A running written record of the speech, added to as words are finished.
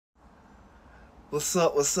What's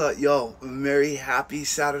up? What's up, yo? Merry, happy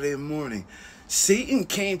Saturday morning. Satan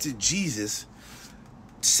came to Jesus.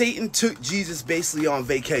 Satan took Jesus basically on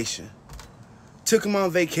vacation. Took him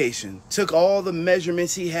on vacation. Took all the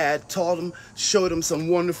measurements he had, taught him, showed him some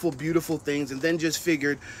wonderful, beautiful things, and then just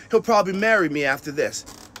figured he'll probably marry me after this.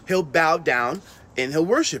 He'll bow down and he'll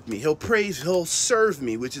worship me. He'll praise, he'll serve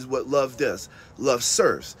me, which is what love does. Love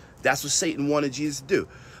serves. That's what Satan wanted Jesus to do.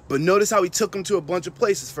 But notice how he took him to a bunch of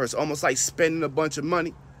places first, almost like spending a bunch of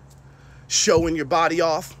money, showing your body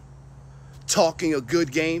off, talking a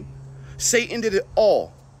good game. Satan did it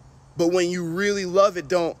all. But when you really love it,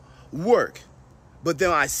 don't work. But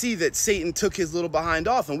then I see that Satan took his little behind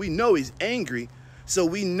off, and we know he's angry. So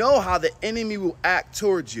we know how the enemy will act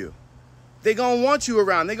towards you. They're going to want you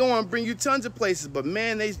around. They're going to want to bring you tons of places. But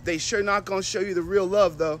man, they sure not going to show you the real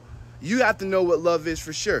love, though. You have to know what love is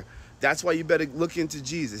for sure. That's why you better look into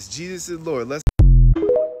Jesus. Jesus is Lord. Let's